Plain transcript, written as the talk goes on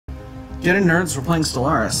Getting nerds, we're playing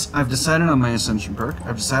Stellaris. I've decided on my Ascension perk.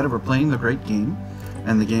 I've decided we're playing the great game,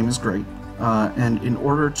 and the game is great. And in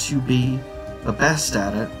order to be the best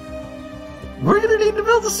at it, we're going to need to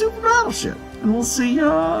build a super battleship. And we'll see,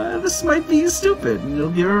 this might be stupid.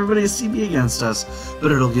 It'll give everybody a CB against us,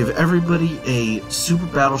 but it'll give everybody a super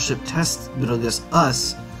battleship test, but it'll give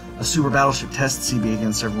us a super battleship test CB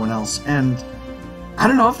against everyone else. And I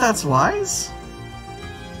don't know if that's wise,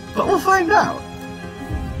 but we'll find out.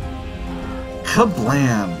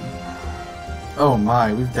 Kablam! Oh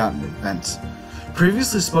my, we've got an event.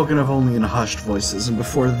 Previously spoken of only in hushed voices, and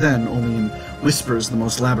before then only in whispers in the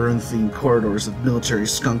most labyrinthine corridors of military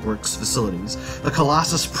skunkworks facilities, the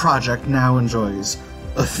Colossus project now enjoys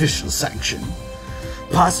official sanction.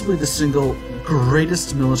 Possibly the single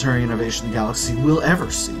greatest military innovation the galaxy will ever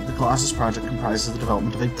see, the Colossus project comprises the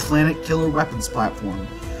development of a planet-killer weapons platform,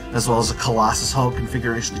 as well as a Colossus hull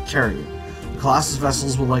configuration to carry it. The Colossus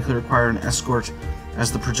vessels will likely require an escort,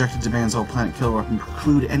 as the projected demands of a planet-killer weapon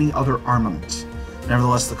preclude any other armament.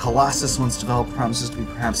 Nevertheless, the Colossus, once developed, promises to be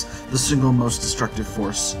perhaps the single most destructive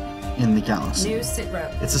force in the galaxy. New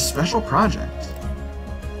sitrep. It's a special project.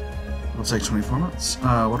 It'll take 24 months.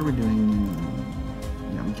 What are we doing?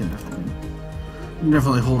 Yeah, we can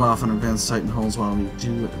definitely hold off on advanced Titan hulls while we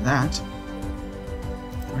do that.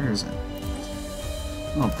 Where is it?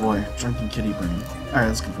 Oh boy, drunken kitty brain. Alright,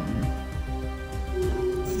 let's keep going here.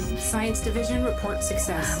 Science Division report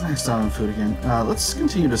success. Maxed out on food again. Let's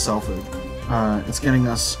continue to sell food. It's getting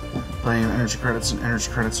us playing energy credits, and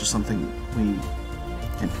energy credits are something we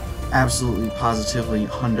can absolutely, positively,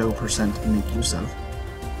 100% make use of.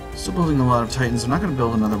 Still building a lot of Titans. I'm not going to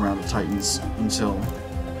build another round of Titans until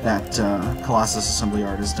that Colossus assembly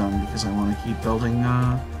art is done, because I want to keep building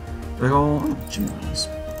big ol' G-Armies.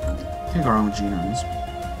 Can't go wrong with G-Armies.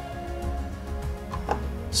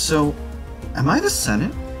 So, am I the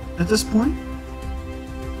Senate at this point?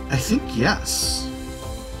 I think yes.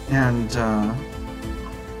 And,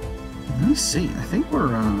 let me see, I think we're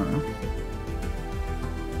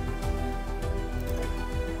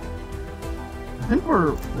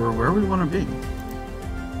where we want to be.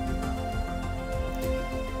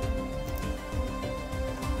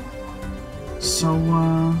 So,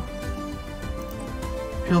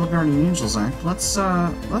 Appeal the Guardian Angels Act, let's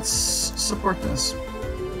support this.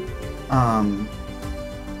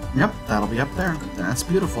 Yep, that'll be up there. That's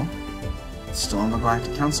beautiful. Still on the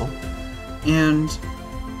Galactic Council. And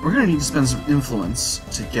we're going to need to spend some influence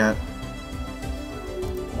to get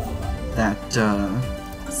that,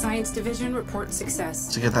 Science Division report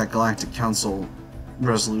success. to get that Galactic Council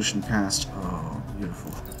resolution passed. Oh,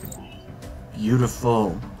 beautiful.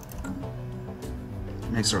 Beautiful.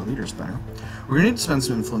 Makes our leaders better. We're going to need to spend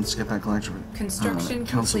some influence to get that Galactic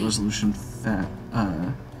Council resolution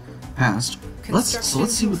passed.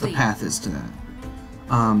 Let's see what the path is to that.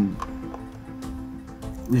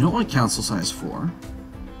 We don't want Council size 4.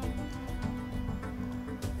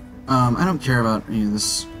 I don't care about any of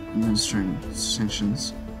this administering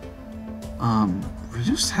sanctions.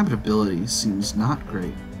 Reduced habitability seems not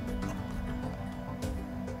great.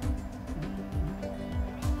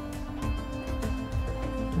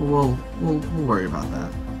 We'll worry about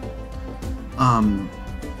that.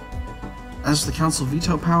 As for the Council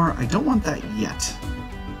veto power, I don't want that yet.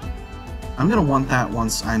 I'm gonna want that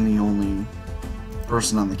once I'm the only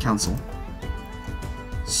person on the Council.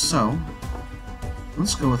 So,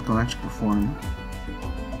 let's go with Galactic Reform.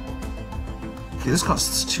 Okay, this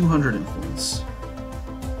costs 200 influence.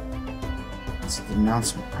 It's the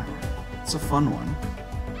announcement power. It's a fun one.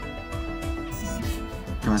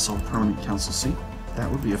 Get myself a permanent Council seat. That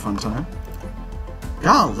would be a fun time.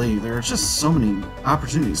 Golly, there are just so many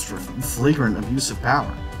opportunities for flagrant abuse of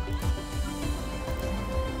power.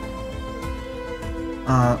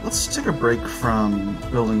 Let's take a break from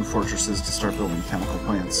building fortresses to start building chemical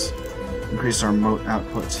plants. Increase our moat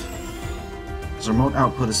output. Because our moat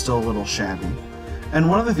output is still a little shabby. And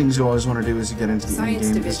one of the things you always want to do as you get into the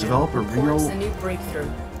endgame is develop a real...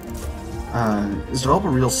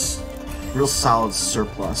 real solid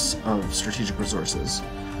surplus of strategic resources.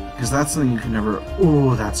 Because that's something you can never...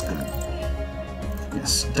 Oh, that's good.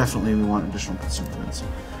 Yes, definitely we want additional consumer goods.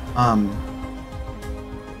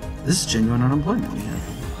 This is genuine unemployment we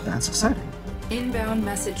have. That's exciting. Inbound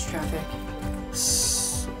message traffic.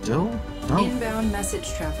 Still? Don't. Inbound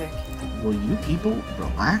message traffic. Will you people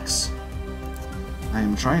relax? I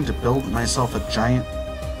am trying to build myself a giant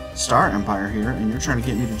star empire here, and you're trying to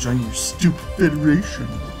get me to join your stupid federation.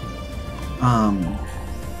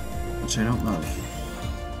 Which I don't love.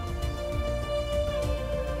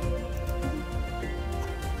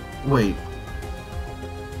 Wait.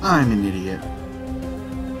 I'm an idiot.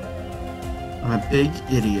 I'm a big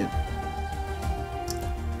idiot.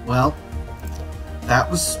 Well, that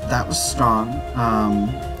was strong.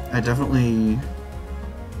 I definitely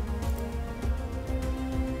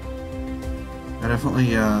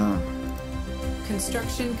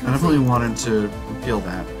Construction complete. I definitely wanted to repeal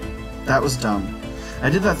that. That was dumb. I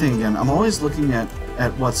did that thing again. I'm always looking at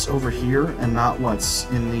what's over here and not what's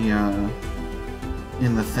in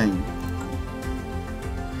the thing.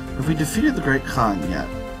 Have we defeated the Great Khan yet?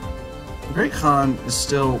 The Great Khan is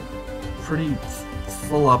still pretty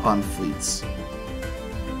full up on fleets,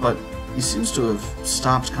 but he seems to have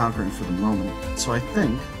stopped conquering for the moment. So I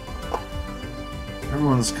think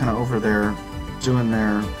everyone's kind of over there doing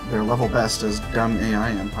their level best as dumb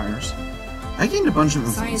AI empires. I gained a bunch of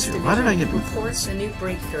influence here. Why did I get influence? Reports a new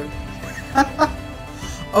breakthrough.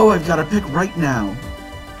 Oh, I've got a pick right now.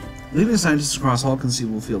 Leading scientists across all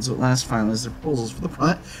conceivable fields at last finalized their proposals for the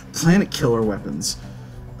planet killer weapons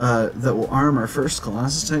that will arm our first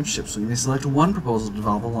Colossus-type ships. We may select one proposal to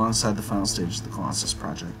develop alongside the final stages of the Colossus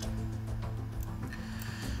project.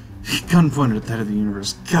 Gun pointed at the head of the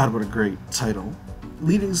universe. God, what a great title.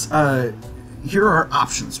 Leadings, here are our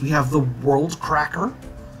options. We have the World Cracker.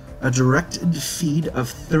 A directed feed of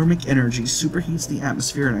thermic energy superheats the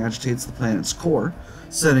atmosphere and agitates the planet's core,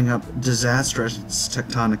 setting up disastrous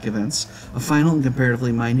tectonic events. A final and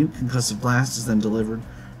comparatively minute concussive blast is then delivered,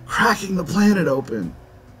 cracking the planet open.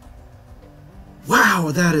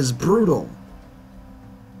 Wow, that is brutal.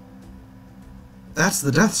 That's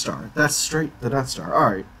the Death Star. That's straight the Death Star.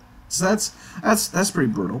 Alright. So that's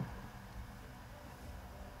pretty brutal.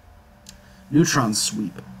 Neutron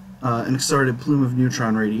Sweep. An accelerated plume of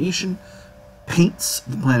neutron radiation paints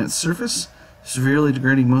the planet's surface, severely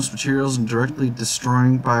degrading most materials and directly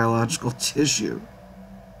destroying biological tissue.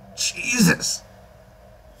 Jesus!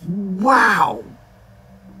 Wow!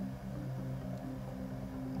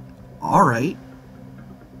 Alright.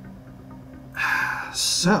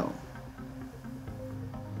 So.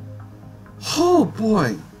 Oh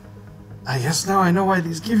boy. I guess now I know why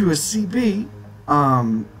these give you a CB.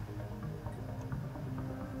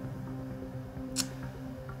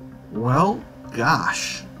 Well,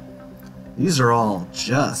 gosh. These are all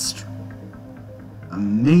just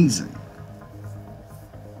amazing.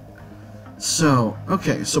 So,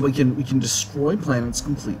 okay, so we can destroy planets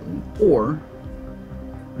completely, or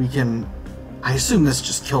we can, I assume this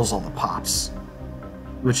just kills all the pops,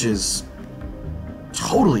 which is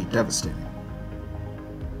totally devastating.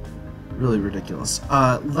 Really ridiculous.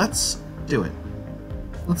 Let's do it.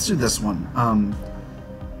 Let's do this one.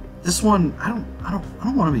 This one, I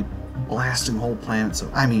don't want to be blasting whole planets. So,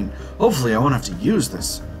 I mean, hopefully I won't have to use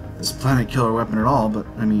this planet killer weapon at all, but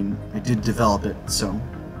I mean, I did develop it, so,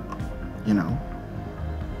 you know.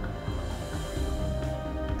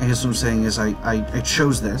 I guess what I'm saying is I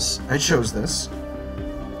chose this. I chose this.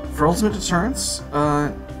 For ultimate deterrence,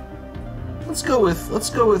 let's go with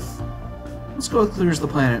clears the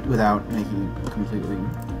planet without making it completely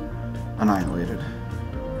annihilated.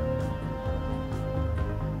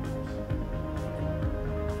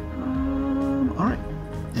 Alright.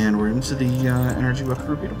 And we're into the energy weapon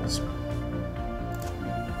repeatables.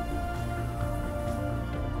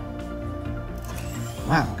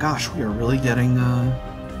 Wow, gosh, we are really getting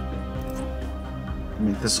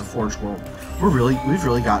make this a forge world. We've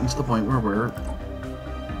really gotten to the point where we're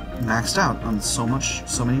maxed out on so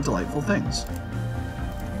many delightful things.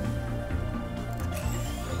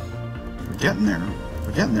 We're getting there.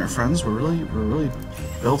 We're getting there, friends. We're really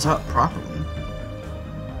built up properly.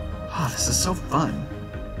 Oh, this is so fun.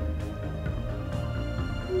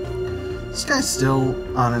 This guy's still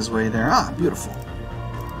on his way there. Ah, beautiful.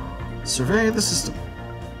 Survey the system.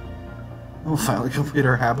 We'll finally complete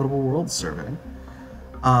our habitable world survey.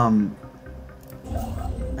 And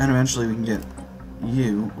eventually we can get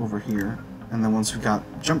you over here, and then once we've got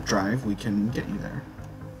jump drive, we can get you there.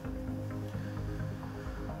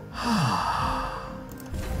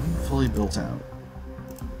 Fully built out.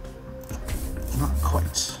 Not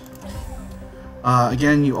quite.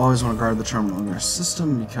 Again, you always want to guard the terminal in your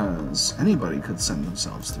system because anybody could send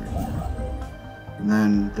themselves through here. And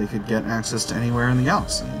then they could get access to anywhere in the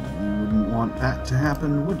galaxy. You wouldn't want that to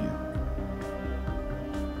happen, would you?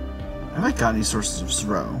 Have I got any sources of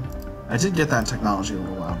Zro? I did get that technology a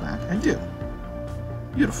little while back. I do.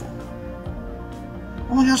 Beautiful.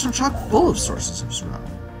 Oh my gosh, I'm chock full of sources of Zro.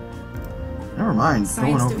 Never mind,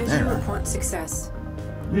 going over Division there. Report success.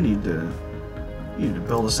 You need to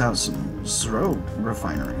build us out some Zro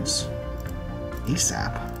refineries.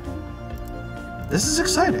 ASAP. This is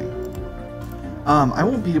exciting. I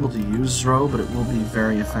won't be able to use Zro, but it will be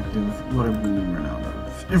very effective. What have we run out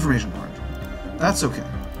of? Information large. That's okay.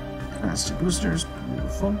 capacity boosters.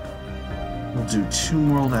 Beautiful. We'll do Tomb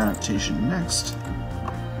World adaptation next.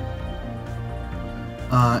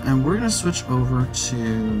 And we're going to switch over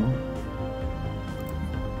to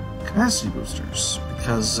capacity boosters,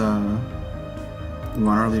 because we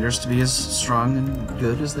want our leaders to be as strong and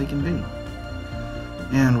good as they can be.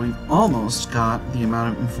 And we've almost got the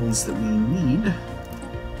amount of influence that we need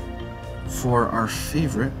for our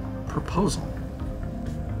favorite proposal.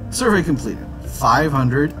 Survey completed.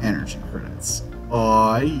 500 energy credits.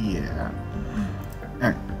 Oh yeah.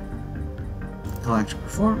 Alright. Galactic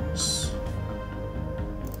Performance.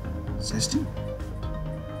 Size 2.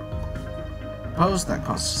 Proposed. That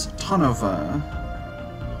costs us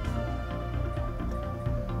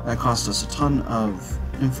a ton of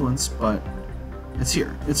influence, but it's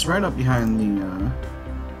here. It's right up behind the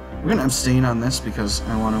we're gonna abstain on this because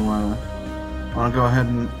I wanna go ahead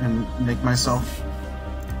and make myself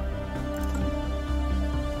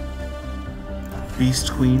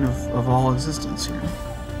Beast Queen of all existence here.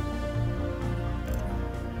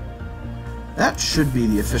 That should be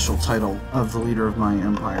the official title of the leader of my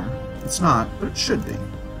empire. It's not, but it should be.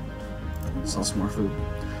 Sell some more food.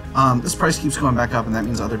 This price keeps going back up, and that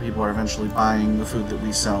means other people are eventually buying the food that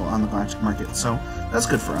we sell on the galactic market, so that's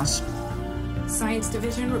good for us. Science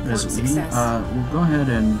Division reports success. We'll go ahead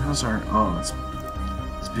and... How's our... Oh,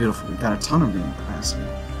 it's beautiful. We've got a ton of beam capacity.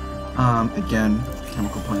 Again,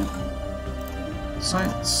 chemical plant.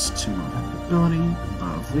 Science, 2 more ability.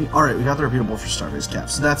 Lovely. Alright, we got the repeatable for Starbase Cap,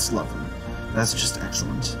 so that's lovely. That's just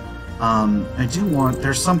excellent. I do want...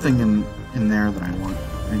 There's something in there that I want.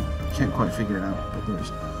 I can't quite figure it out, but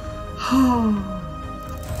there's...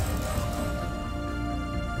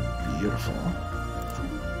 Beautiful.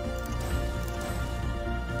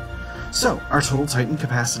 So, our total Titan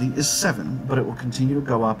capacity is 7, but it will continue to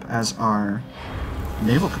go up as our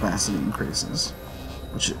naval capacity increases,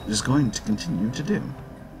 which it is going to continue to do.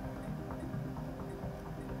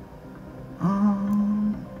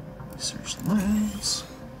 Research labs.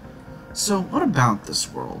 So, what about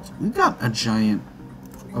this world? We've got a giant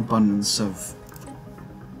abundance of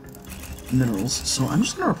minerals, so I'm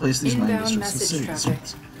just going to replace these mining districts with city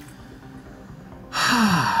districts.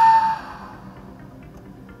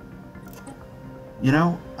 You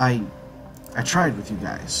know, I tried with you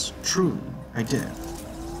guys. Truly, I did.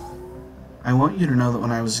 I want you to know that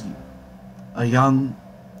when I was a young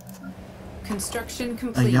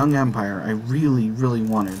empire, I really, really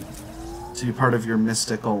wanted to be part of your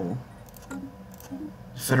mystical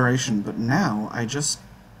federation, but now I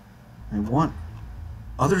want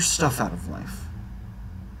other stuff out of life.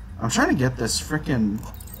 I'm trying to get this frickin'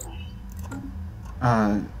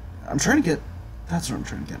 that's what I'm trying to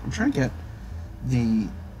get. I'm trying to get the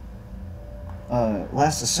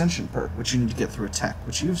Last Ascension perk, which you need to get through a tech,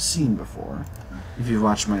 which you've seen before if you've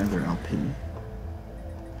watched my other LP.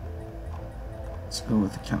 Let's go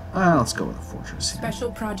with the fortress here.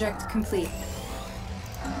 Special project complete.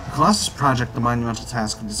 The Colossus project, the monumental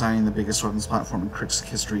task of designing the biggest weapons platform in Krix's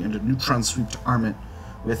history and a Neutron Sweep to arm it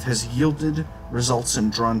with, has yielded results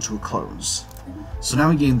and drawn to a close. So now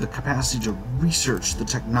we gain the capacity to research the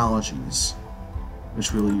technologies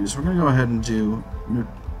which we will use. We're going to go ahead and do... We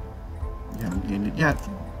haven't gained it yet.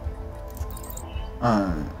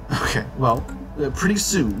 Okay, well, pretty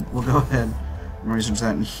soon we'll go ahead and research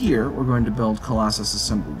that. And here, we're going to build Colossus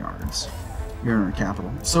assembly yards here in our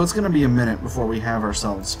capital. So it's going to be a minute before we have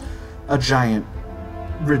ourselves a giant,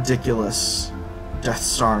 ridiculous Death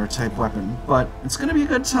Star type weapon. But it's going to be a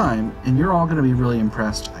good time, and you're all going to be really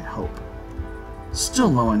impressed, I hope. Still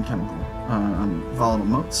low on chemical, on volatile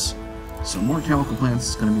motes. So more chemical plants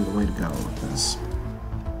is going to be the way to go with this.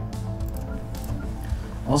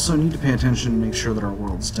 Also need to pay attention and make sure that our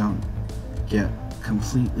worlds don't get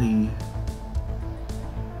completely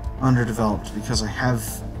underdeveloped, because I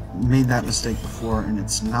have made that mistake before and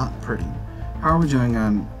it's not pretty. How are we doing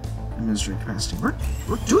on administrative capacity?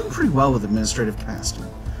 We're doing pretty well with administrative capacity,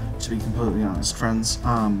 to be completely honest, friends.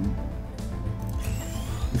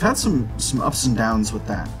 We've had some ups and downs with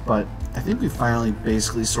that, but I think we finally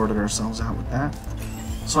basically sorted ourselves out with that.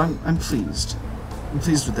 So I'm pleased. I'm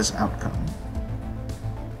pleased with this outcome.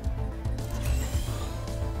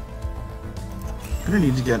 I'm gonna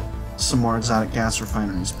need to get some more exotic gas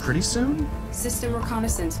refineries pretty soon. System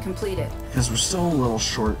reconnaissance completed. Because we're still a little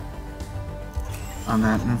short on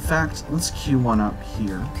that. And in fact, let's queue one up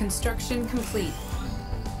here. Construction complete.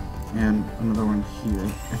 And another one here.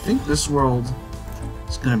 I think this world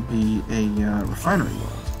is going to be a refinery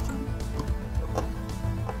world.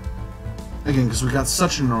 Again, because we got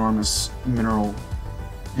such an enormous mineral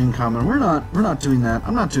income, and we're not doing that.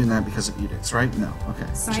 I'm not doing that because of edicts, right? No. Okay.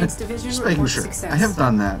 Science Division just making sure. Success. I have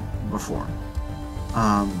done that before.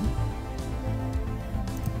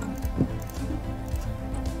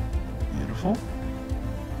 Beautiful.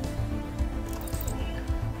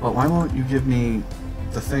 But why won't you give me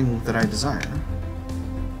the thing that I desire?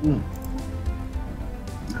 I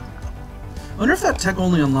wonder if that tech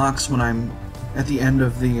only unlocks when I'm at the end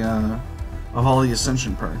of the of all the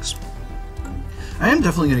Ascension perks. I am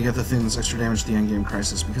definitely going to get the thing that's extra damage to the endgame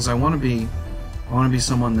crisis because I want to be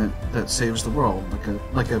someone that saves the world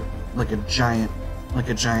like a giant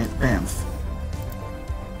Bamf.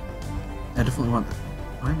 I definitely want that.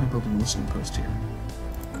 Why am I building a listening post here?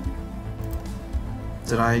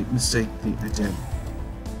 Did I mistake the... I did.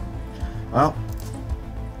 Well,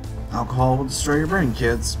 alcohol will destroy your brain,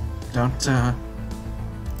 kids. Don't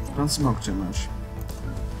smoke too much.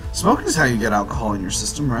 Smoking is how you get alcohol in your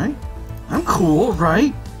system, right? I'm cool,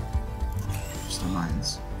 right? Crystal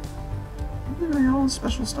mines. Maybe I got all this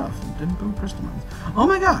special stuff and didn't build crystal mines. Oh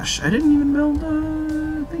my gosh, I didn't even build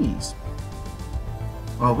thingies.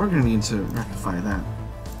 Well, we're gonna need to rectify that.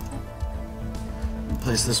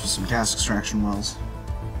 Replace this with some gas extraction wells.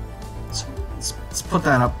 Let's put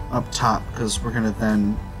that up top because we're gonna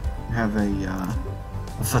then have a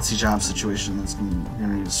futzy job situation we're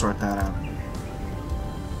gonna need to sort that out.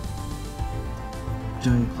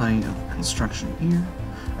 Doing plenty of construction here.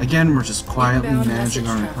 Again, we're just quietly managing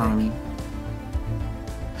our economy.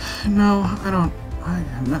 No, I don't.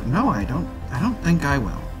 No, I don't. I don't think I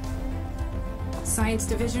will. Science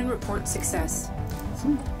Division report success.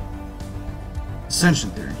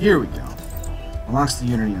 Ascension theory. Here we go. Unlocks the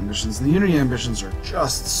Unity ambitions. The Unity ambitions are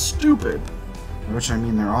just stupid, by which I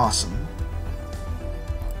mean they're awesome.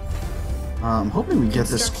 I'm hoping we get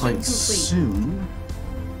this quite soon.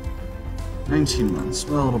 19 months.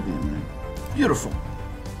 Well, it'll be imminent. Beautiful.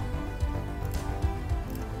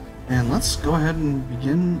 And let's go ahead and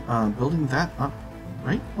begin building that up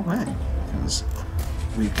right away, because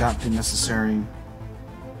we've got the necessary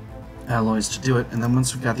alloys to do it, and then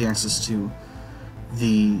once we've got the access to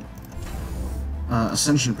the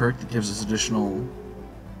Ascension perk that gives us additional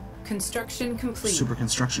construction complete. Super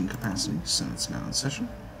construction capacity, so it's now in session.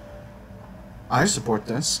 I support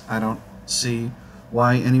this. I don't see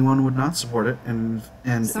why anyone would not support it, and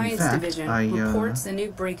Science in fact, Division reports a new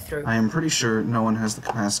breakthrough. I am pretty sure no one has the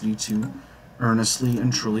capacity to earnestly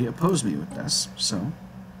and truly oppose me with this. So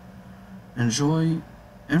enjoy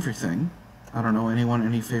everything. I don't know anyone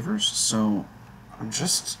any favors, so I'm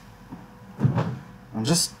just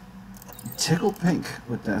tickled pink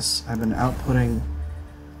with this. I've been outputting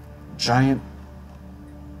giant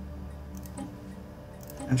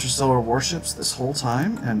interstellar warships this whole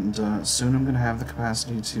time, and soon I'm going to have the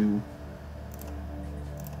capacity to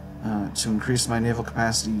increase my naval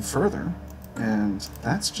capacity further, and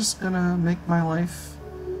that's just going to make my life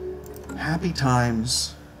happy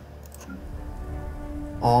times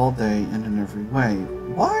all day and in every way.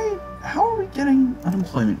 Why? How are we getting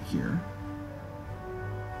unemployment here?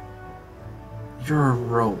 You're a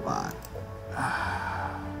robot.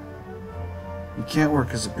 You can't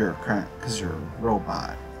work as a bureaucrat because you're a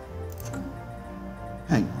robot.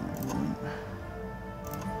 Hang on a moment.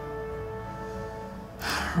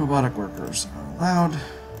 Robotic workers are allowed.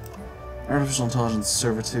 Artificial intelligence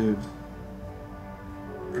servitude.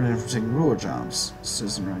 Prevented from taking ruler jobs.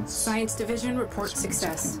 Citizen rights. Science Division report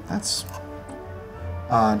success. That's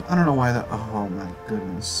odd. I don't know why that. Oh my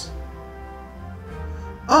goodness.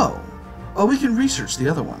 Oh, we can research the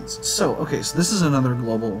other ones. So, okay, so this is another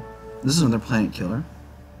global. This is another planet killer.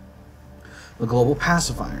 The global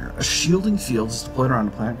pacifier. A shielding field is deployed around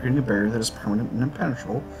a planet, creating a barrier that is permanent and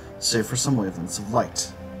impenetrable, save for some wavelengths of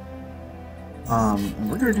light. And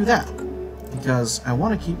we're going to do that because I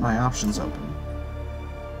want to keep my options open.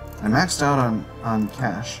 I maxed out on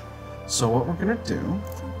cash, so what we're going to do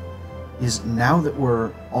is, now that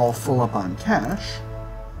we're all full up on cash,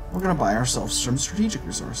 we're going to buy ourselves some strategic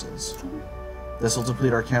resources. This will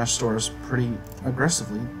deplete our cash stores pretty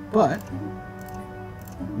aggressively, but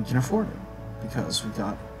we can afford it because we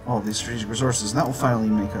got all these strategic resources, and that will finally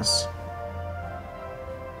make us...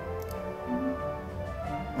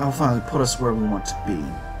 that will finally put us where we want to be.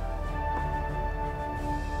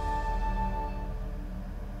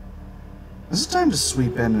 Is it time to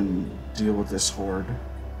sweep in and deal with this horde?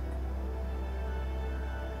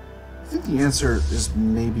 I think the answer is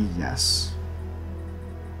maybe yes.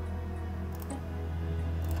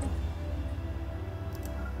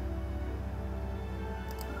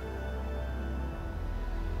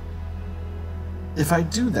 If I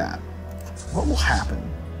do that, what will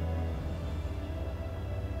happen?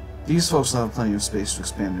 These folks will have plenty of space to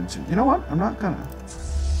expand into. You know what? I'm not gonna.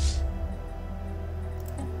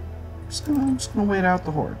 I'm just gonna wait out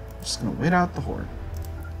the horde. Just gonna wait out the horde.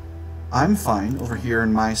 I'm fine over here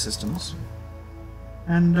in my systems.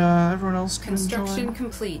 And everyone else can Construction enjoy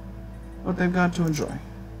complete. what they've got to enjoy.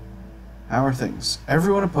 How are things?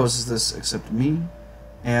 Everyone opposes this except me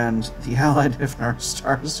and the allied Ifnar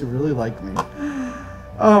stars who really like me.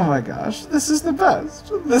 Oh my gosh, this is the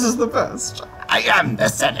best. This is the best. I am the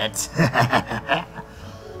Senate.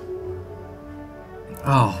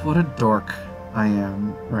 Oh, what a dork I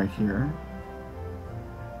am right here.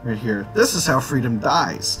 Right here. This is how freedom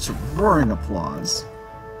dies, to roaring applause.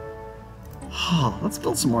 Oh, let's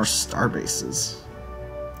build some more star bases.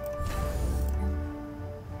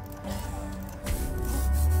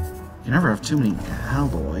 You never have too many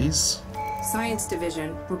alloys. Science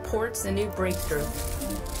Division reports a new breakthrough.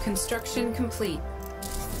 Construction complete.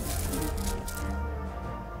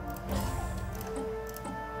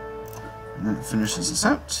 And that finishes us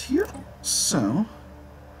out here. So,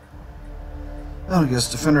 that'll get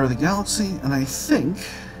us Defender of the Galaxy, and I think...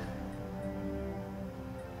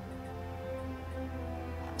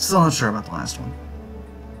 Still not sure about the last one.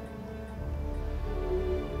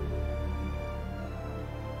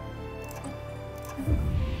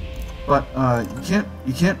 But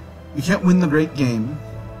you can't win the great game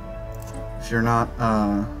if you're not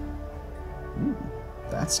ooh,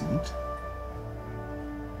 that's neat.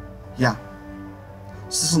 Yeah.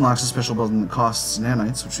 So this unlocks a special building that costs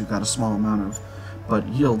nanites, which we've got a small amount of, but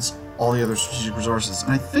yields all the other strategic resources.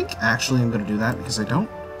 And I think actually I'm gonna do that because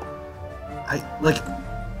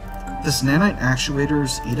this nanite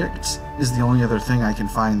actuator's edict is the only other thing I can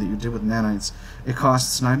find that you do with nanites. It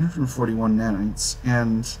costs 941 nanites,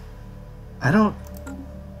 and I don't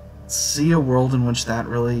see a world in which that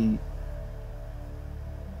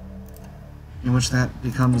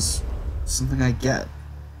becomes something I get.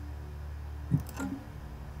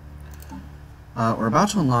 We're about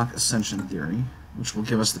to unlock Ascension Theory, which will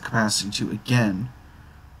give us the capacity to, again,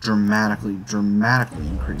 dramatically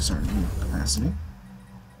increase our naval capacity.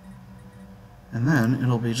 And then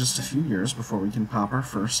it'll be just a few years before we can pop our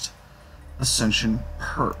first Ascension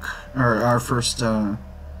perk, or our first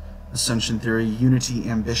Ascension Theory Unity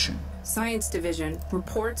Ambition. Science Division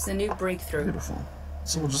reports a new breakthrough. Beautiful.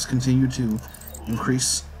 So we'll just continue to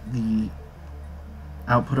increase the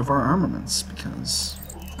output of our armaments, because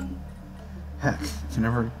heck, you can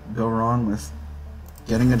never go wrong with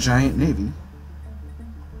getting a giant navy.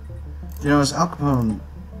 You know, as Al Capone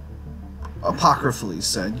apocryphally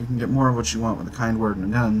said, you can get more of what you want with a kind word and a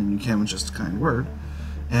gun than you can with just a kind word.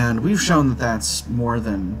 And we've shown that that's more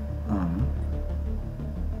than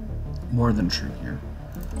true here.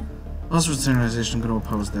 Buzzword standardization, I'm going to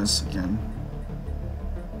oppose this again.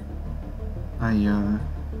 I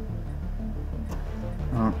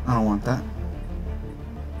don't want that.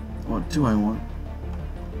 What do I want?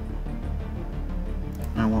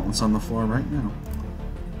 I want what's on the floor right now.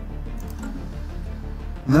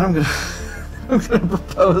 And then I'm gonna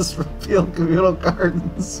propose repeal communal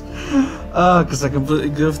gardens. Because I completely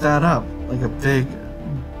goofed that up like a big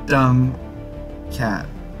dumb cat.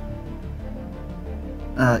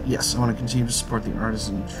 Yes, I want to continue to support the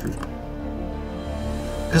artisan troop.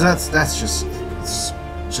 Because that's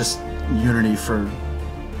just unity for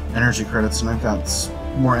energy credits, and I've got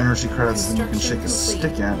more energy credits than you can shake a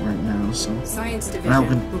stick at right now, so... Science Division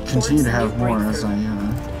and I'll continue to have more as I,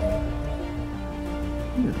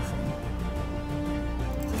 beautiful.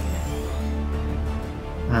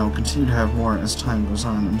 And I will continue to have more as time goes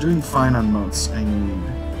on. I'm doing fine on moats. I need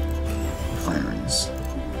refineries.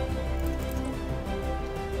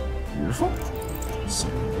 Beautiful. So,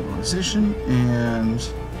 mobilization and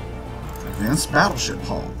advanced battleship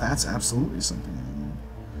hull. That's absolutely something I need.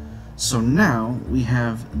 So now we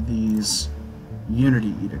have these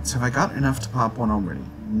Unity Edicts. Have I got enough to pop one already?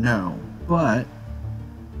 No. But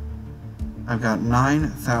I've got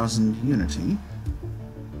 9,000 Unity.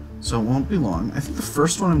 So it won't be long. I think the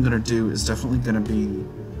first one I'm going to do is definitely going to be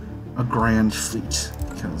a Grand Fleet,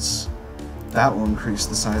 because that will increase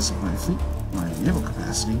the size of my fleet, my naval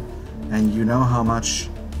capacity, and you know how much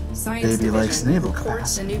Science Baby likes Division naval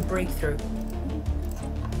reports capacity. a new breakthrough.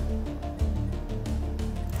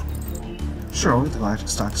 Sure, with the Galactic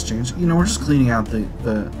Stock Exchange. You know, we're just cleaning out the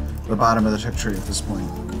bottom of the tech tree at this point.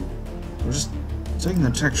 We're just taking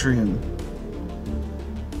the tech tree and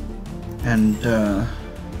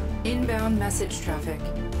Inbound message traffic.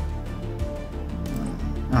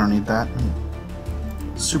 I don't need that.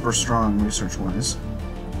 I'm super strong research-wise.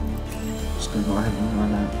 Just gonna go ahead and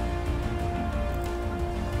run that.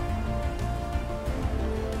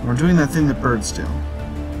 We're doing that thing that birds do.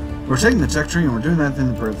 We're taking the tech tree and we're doing that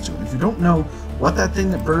thing that birds do. If you don't know what that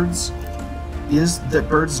thing that birds is that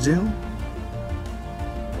birds do,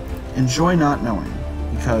 enjoy not knowing,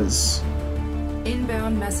 because...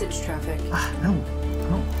 Inbound message traffic. No.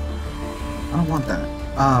 I don't want that.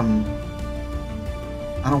 I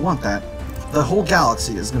don't want that. The whole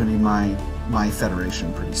galaxy is going to be my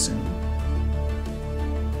federation pretty soon.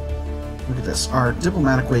 Look at this. Our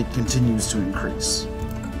diplomatic weight continues to increase.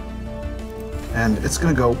 And it's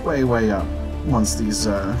going to go way, way up once these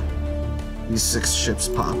 6 ships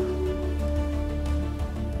pop.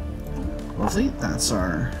 Lovely. That's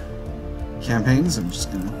our campaigns. I'm just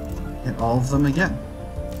going to hit all of them again.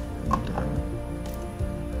 And,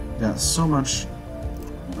 got so much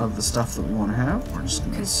of the stuff that we want to have. We're just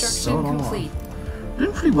going to sew it all complete. Off.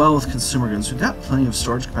 Doing pretty well with consumer goods. We've got plenty of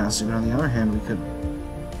storage capacity, but on the other hand, we could...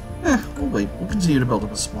 we'll wait. We'll continue to build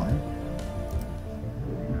up a supply.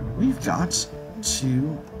 We've got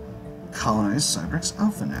to colonize Cybrex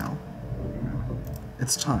Alpha now.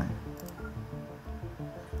 It's time.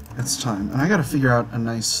 It's time. And I gotta figure out a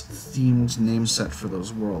nice themed name set for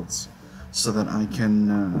those worlds so that I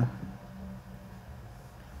can,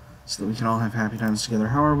 so that we can all have happy times together.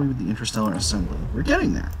 How are we with the interstellar assembly? We're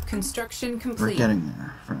getting there. Construction complete. We're getting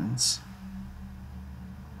there, friends.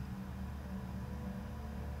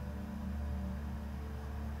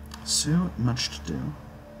 So much to do.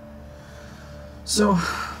 So...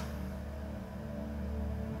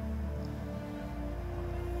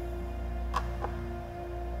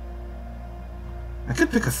 I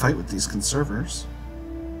could pick a fight with these conservers.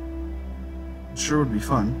 It sure would be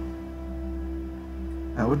fun.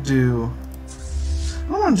 That would do... I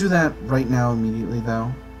don't want to do that right now immediately,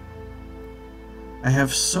 though. I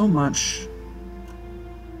have so much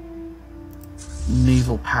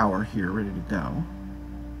naval power here ready to go.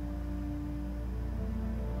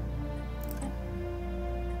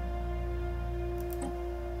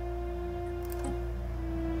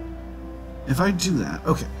 If I do that...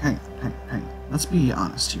 Okay, hang on. Let's be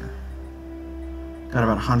honest here. Got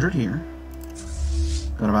about 100 here.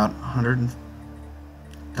 Got about 100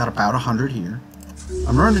 here.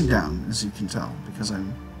 I'm running down, as you can tell, because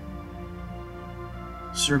I'm...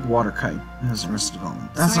 Surg Waterkite has Arrested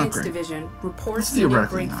Development. That's Science not great. Division reports That's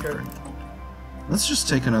theoretically not great. Let's just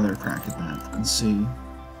take another crack at that and see.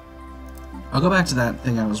 I'll go back to that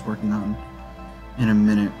thing I was working on in a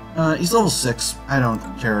minute. He's level 6. I don't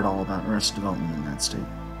care at all about Arrested Development in that state.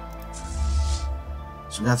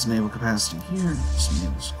 So we got some naval capacity here, some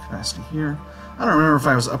naval capacity here. I don't remember if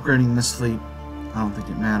I was upgrading this fleet. I don't think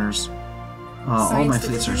it matters. All my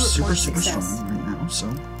fleets are super strong right now,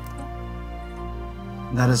 so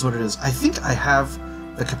that is what it is. I think I have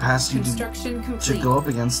the capacity to go up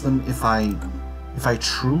against them if I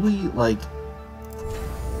truly, like,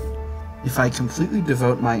 if I completely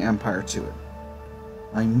devote my empire to it.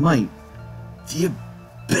 I might. The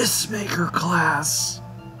Abyss Maker Class.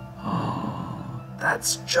 Oh.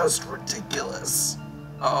 That's just ridiculous.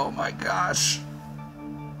 Oh my gosh.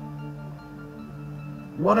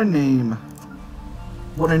 What a name.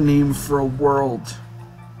 What a name for a world.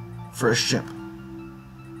 For a ship.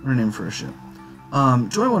 What a name for a ship.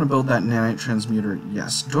 Do I want to build that nanite transmuter?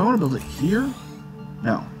 Yes. Do I want to build it here?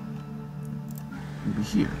 No. Maybe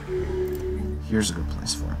here. Here's a good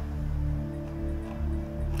place for it.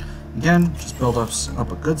 Again, just build up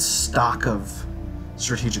a good stock of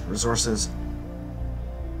strategic resources.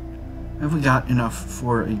 Have we got enough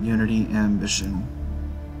for a Unity ambition?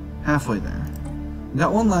 Halfway there. We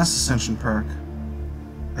got one last Ascension perk.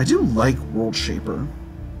 I do like World Shaper.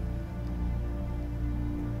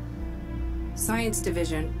 Science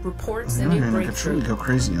Division reports a new breakthrough. I could truly go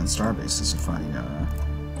crazy on Starbases if I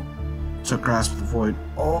took Grasp of the Void.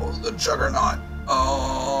 Oh, the Juggernaut.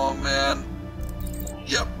 Oh, man.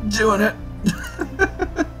 Yep, doing it.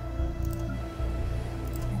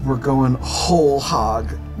 We're going whole hog.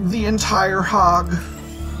 The entire hog.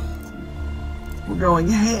 We're going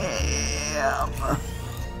ham.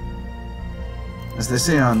 As they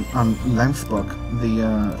say on Lengthbook, the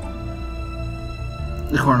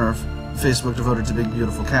corner of Facebook devoted to big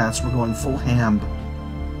beautiful cats, we're going full ham.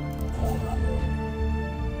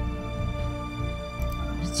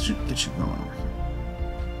 Let's get you going over here.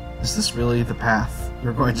 Is this really the path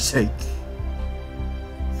you're going to take?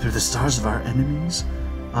 Through the stars of our enemies?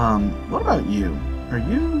 What about you? Are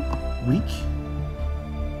you weak?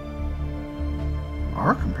 You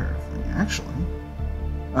are comparatively, actually.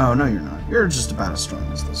 Oh, no you're not. You're just about as strong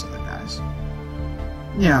as those other guys.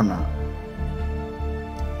 Yeah, I'm not.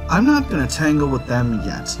 I'm not gonna tangle with them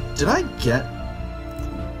yet. Did I get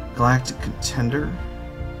Galactic Contender?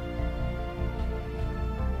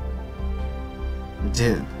 I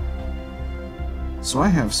did. So I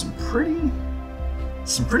have some pretty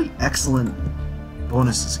excellent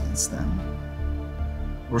bonuses against them.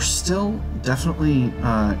 We're still definitely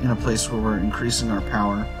in a place where we're increasing our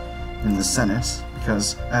power in the Senate,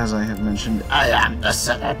 because, as I have mentioned, I am the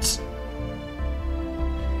Senate!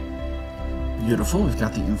 Beautiful, we've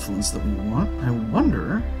got the influence that we want. I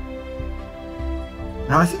wonder...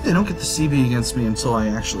 Now, I think they don't get the CB against me until I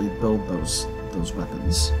actually build those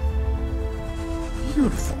weapons.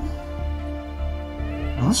 Beautiful.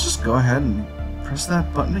 Now, let's just go ahead and press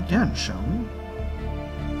that button again, shall we?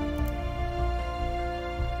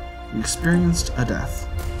 We experienced a death.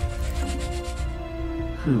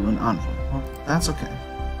 Who? An envoy. Well, that's okay.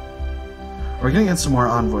 We're gonna get some more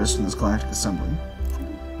envoys from this Galactic Assembly.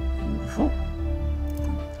 Beautiful.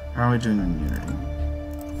 How are we doing on Unity?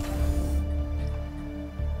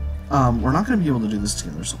 We're not gonna be able to do this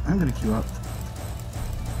together, so I'm gonna queue up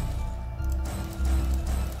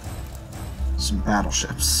some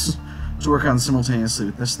battleships to work on simultaneously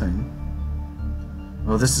with this thing.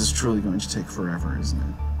 Oh, this is truly going to take forever, isn't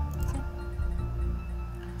it?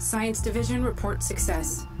 Science Division report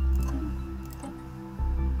success.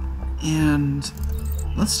 And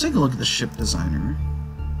let's take a look at the ship designer.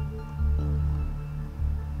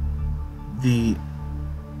 The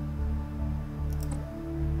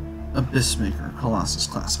Abyss Maker Colossus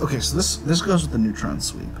class. Okay, so this goes with the Neutron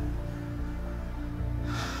Sweep.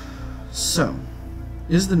 So,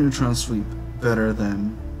 is the Neutron Sweep better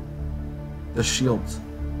than the shield?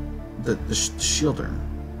 The shielder?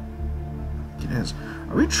 I think it is.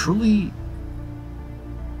 Are we truly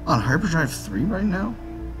on Hyperdrive 3 right now?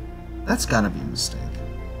 That's gotta be a mistake.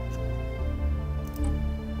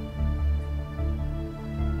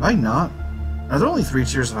 Am I not? Are there only 3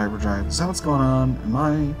 tiers of Hyperdrive? Is that what's going on? Am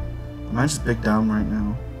I just big down right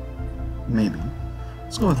now? Maybe.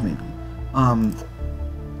 Let's go with maybe. I've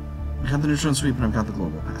got the Neutron Sweep and I've got the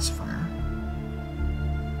Global Pacifier.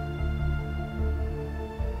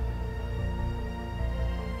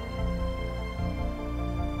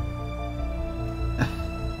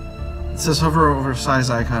 It says hover over size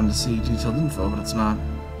icon to see detailed info, but it's not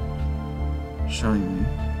showing me.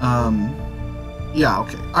 Yeah,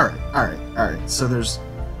 okay. Alright. So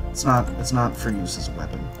it's not for use as a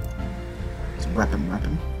weapon. It's a weapon.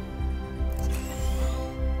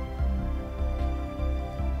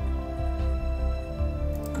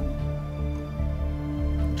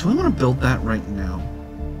 Do I want to build that right now?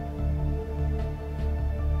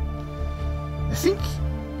 I think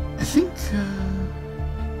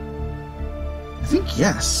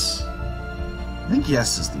yes. I think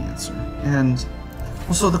yes is the answer. And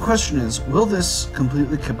well, so the question is, will this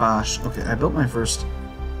completely kibosh? Okay, I built my first.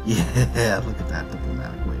 Yeah, look at that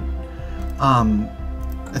diplomatic weight. I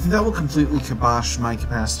think that will completely kibosh my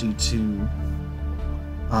capacity to,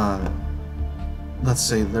 let's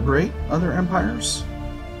say, liberate other empires.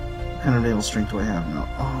 What kind of naval strength do I have now?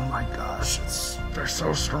 Oh my gosh, they're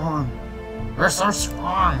so strong. They're so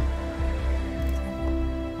strong.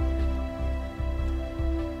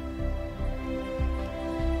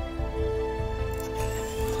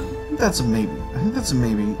 That's a maybe. I think that's a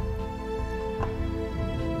maybe.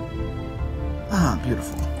 Ah,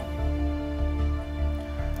 beautiful.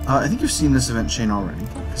 I think you've seen this event chain already,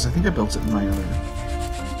 because I think I built it in my other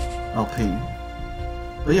LP.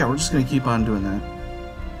 But yeah, we're just going to keep on doing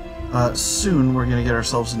that. Soon, we're going to get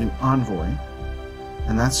ourselves a new envoy,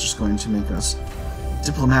 and that's just going to make us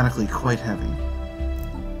diplomatically quite heavy.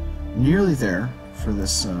 Nearly there for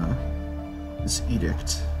this, this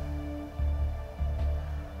edict.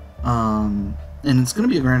 And it's gonna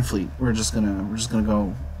be a grand fleet. We're just gonna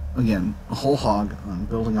go again a whole hog on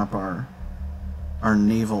building up our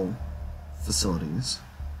naval facilities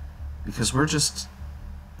because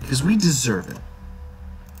we deserve it.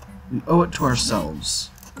 We owe it to ourselves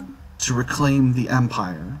to reclaim the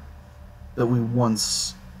empire that we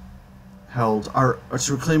once held, to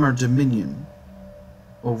reclaim our dominion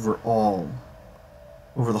over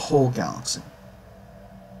the whole galaxy.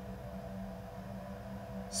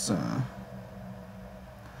 So,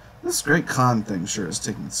 this great con thing sure is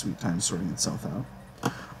taking its sweet time sorting itself out.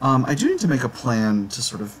 I do need to make a plan to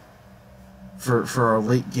sort of, for our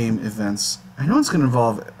late game events. I know it's going to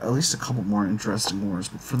involve at least a couple more interesting wars,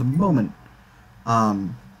 but for the moment,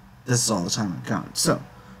 this is all the time I've got. So,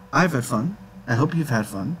 I've had fun, I hope you've had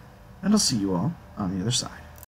fun, and I'll see you all on the other side.